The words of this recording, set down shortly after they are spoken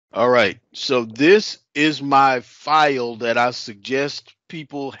All right. So this is my file that I suggest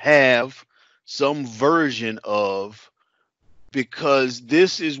people have some version of, because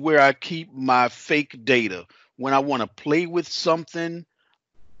this is where I keep my fake data. When I want to play with something,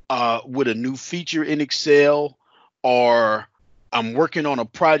 with a new feature in Excel, or I'm working on a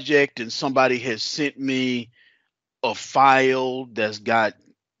project and somebody has sent me a file that's got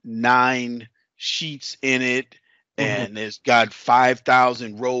 9 sheets in it Mhm. and it's got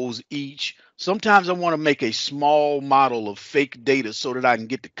 5,000 rows each. Sometimes I want to make a small model of fake data so that I can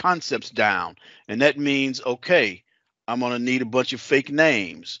get the concepts down. And that means, okay, I'm going to need a bunch of fake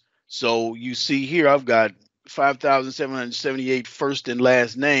names. So you see here, I've got 5,778 first and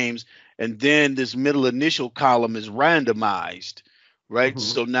last names. And then this middle initial column is randomized, right? Mhm.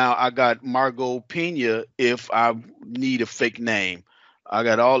 So now I got Margot Pena if I need a fake name. I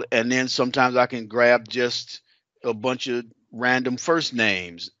got all, and then sometimes I can grab just a bunch of random first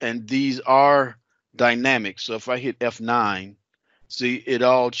names, and these are dynamic. So if I hit F9, see, it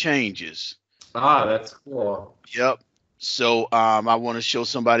all changes. Ah, that's cool. Yep. So I want to show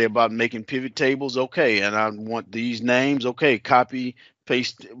somebody about making pivot tables. Okay, and I want these names. Okay, copy,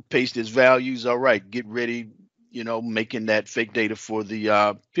 paste its values. All right, get ready. Making that fake data for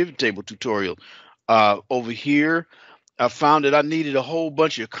the pivot table tutorial. Over here, I found that I needed a whole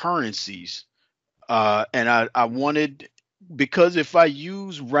bunch of currencies, and I wanted, because if I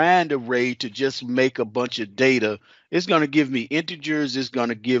use rand array to just make a bunch of data, it's going to give me integers. It's going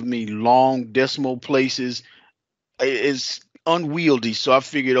to give me long decimal places. It's unwieldy. So I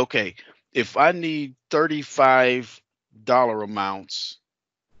figured, okay, if I need $35 amounts,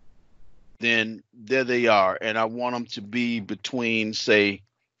 then there they are, and I want them to be between, say,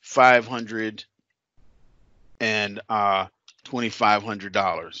 500 and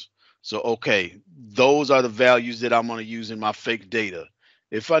 $2,500. So okay, those are the values that I'm going to use in my fake data.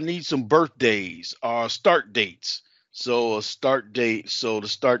 If I need some birthdays or start dates, so the start date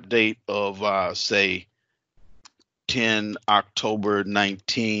of say 10 October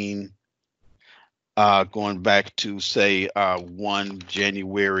 19, going back to say 1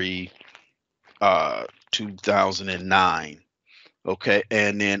 January uh 2009. Okay,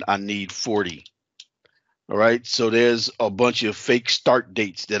 and then I need 40. All right, so there's a bunch of fake start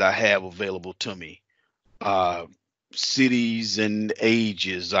dates that I have available to me. Uh, Cities and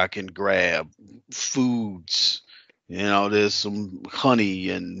ages I can grab, foods. There's some honey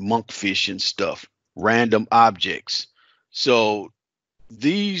and monkfish and stuff, random objects. So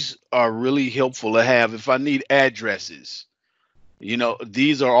these are really helpful to have if I need addresses.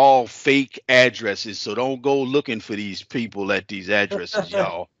 These are all fake addresses, so don't go looking for these people at these addresses,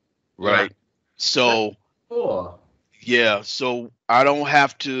 y'all. Yeah, Right? that's So, cool. yeah, so I don't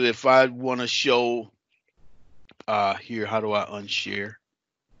have to, if I want to show here, how do I unshare?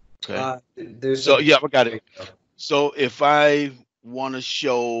 Okay. There's So a yeah, I got it. there you go. So if I want to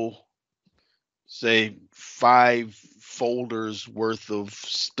show, say, 5 folders worth of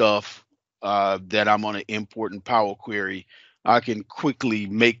stuff that I'm going to import in Power Query, I can quickly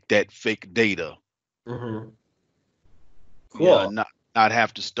make that fake data. Mhm. Yeah, Cool. not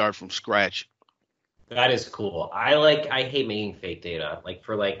have to start from scratch. That is cool. I hate making fake data, like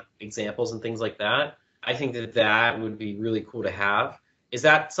for like examples and things like that. I think that that would be really cool to have. Is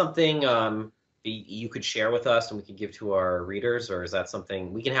that something that you could share with us and we could give to our readers, or is that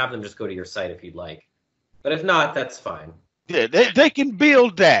something we can have them just go to your site if you'd like? But if not, that's fine. Yeah, they can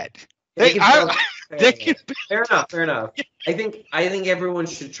build that. They They can I build. they can Fair enough. Fair enough. I think everyone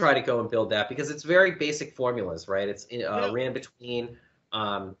should try to go and build that because it's very basic formulas, right? It's yeah. ran between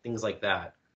things like that.